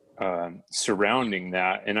surrounding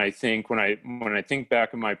that. And I think when I think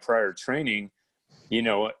back in my prior training,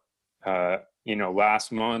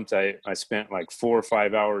 last month I spent like 4 or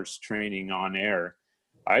 5 hours training on air.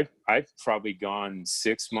 I've probably gone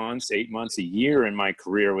 6 months, 8 months, a year in my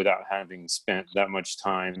career without having spent that much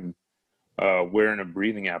time wearing a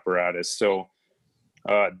breathing apparatus. So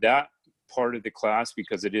that part of the class,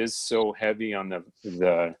 because it is so heavy on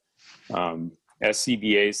the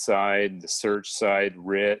SCBA side, the search side,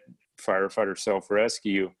 RIT, firefighter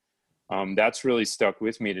self-rescue, that's really stuck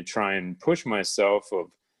with me to try and push myself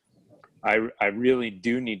I really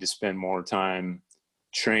do need to spend more time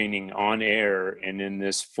training on air and in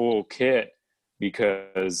this full kit,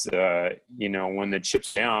 because when the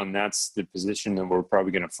chip's down, that's the position that we're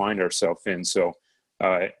probably going to find ourselves in. So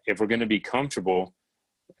if we're going to be comfortable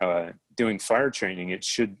doing fire training,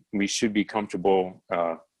 we should be comfortable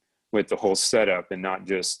with the whole setup, and not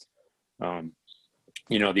just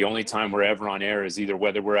the only time we're ever on air is either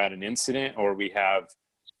whether we're at an incident or we have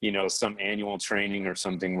some annual training or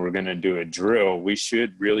something, we're going to do a drill. We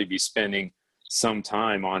should really be spending some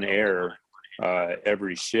time on air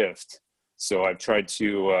every shift. So I've tried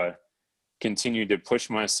to continue to push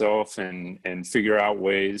myself and figure out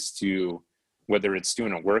ways to, whether it's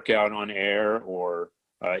doing a workout on air or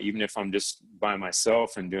even if I'm just by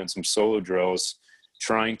myself and doing some solo drills,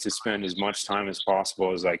 trying to spend as much time as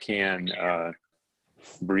possible as I can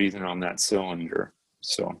breathing on that cylinder.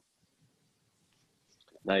 So.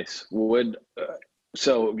 Nice.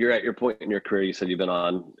 So you're at your point in your career, you said you've been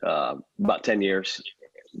on about 10 years.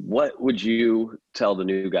 What would you tell the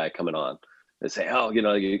new guy coming on? And say,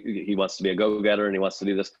 he wants to be a go-getter and he wants to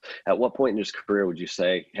do this. At what point in his career would you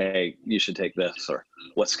say, hey, you should take this? Or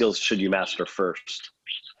what skills should you master first?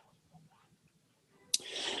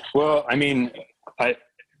 Well, I mean,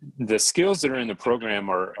 the skills that are in the program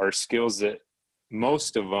are skills that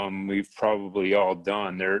most of them we've probably all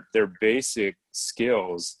done. They're basic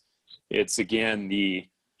skills. It's, again, the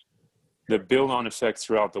build-on effect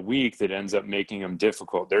throughout the week that ends up making them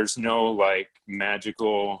difficult. There's no like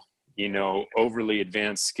magical, overly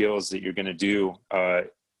advanced skills that you're going to do that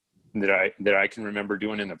I can remember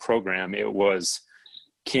doing in the program. It was,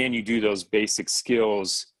 can you do those basic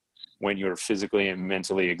skills when you're physically and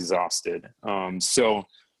mentally exhausted? So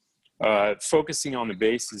focusing on the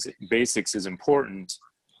basics is important.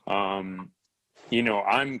 I'm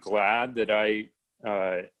glad that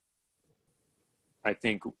I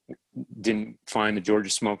think didn't find the Georgia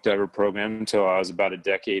Smoke Diver program until I was about a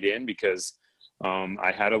decade in, because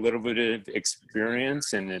I had a little bit of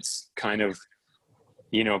experience, and it's kind of,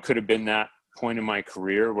 could have been that point in my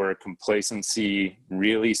career where complacency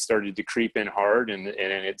really started to creep in hard, and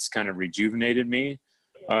it's kind of rejuvenated me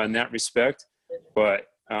in that respect. But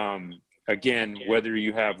again, whether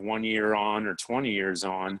you have 1 year on or 20 years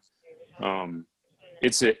on,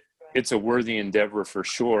 it's a worthy endeavor for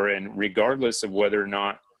sure. And regardless of whether or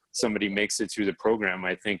not somebody makes it through the program,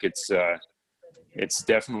 I think it's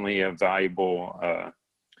definitely a valuable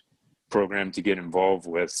program to get involved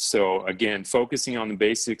with. So again, focusing on the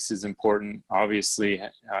basics is important. Obviously,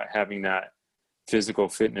 having that physical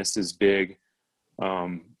fitness is big.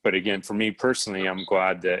 But again, for me personally, I'm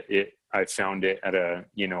glad that I found it at a,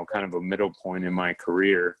 kind of a middle point in my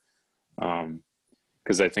career.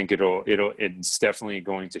 Because I think it's definitely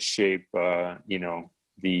going to shape, the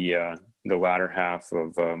latter half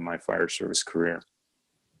of my fire service career.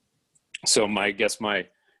 So my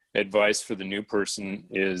advice for the new person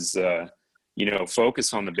is,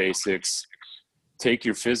 focus on the basics, take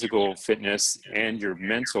your physical fitness and your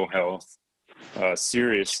mental health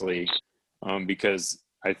seriously, because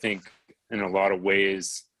I think in a lot of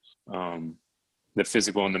ways, the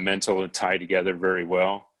physical and the mental tie together very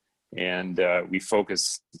well. And we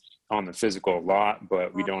focus on the physical a lot,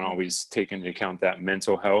 but we don't always take into account that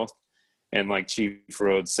mental health. And like Chief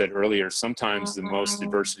Rhodes said earlier, sometimes the most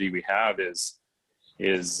adversity we have is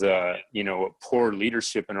poor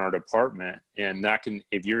leadership in our department. And that can,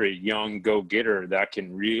 if you're a young go-getter, that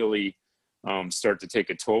can really start to take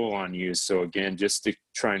a toll on you. So again, just to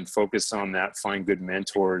try and focus on that, find good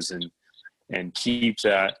mentors and keep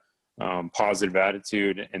that positive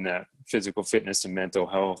attitude and that physical fitness and mental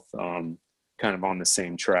health kind of on the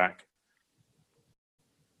same track.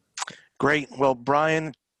 Great. Well,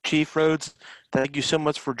 Brian, Chief Rhodes, thank you so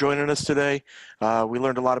much for joining us today. We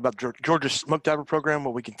learned a lot about Georgia's smoke diver program,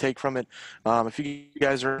 what we can take from it. If you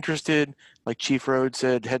guys are interested, like Chief Rhodes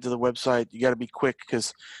said, head to the website. You got to be quick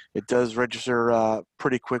because it does register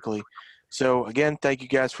pretty quickly. So again, thank you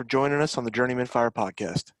guys for joining us on the Journeyman Fire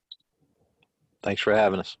Podcast. Thanks for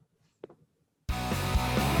having us.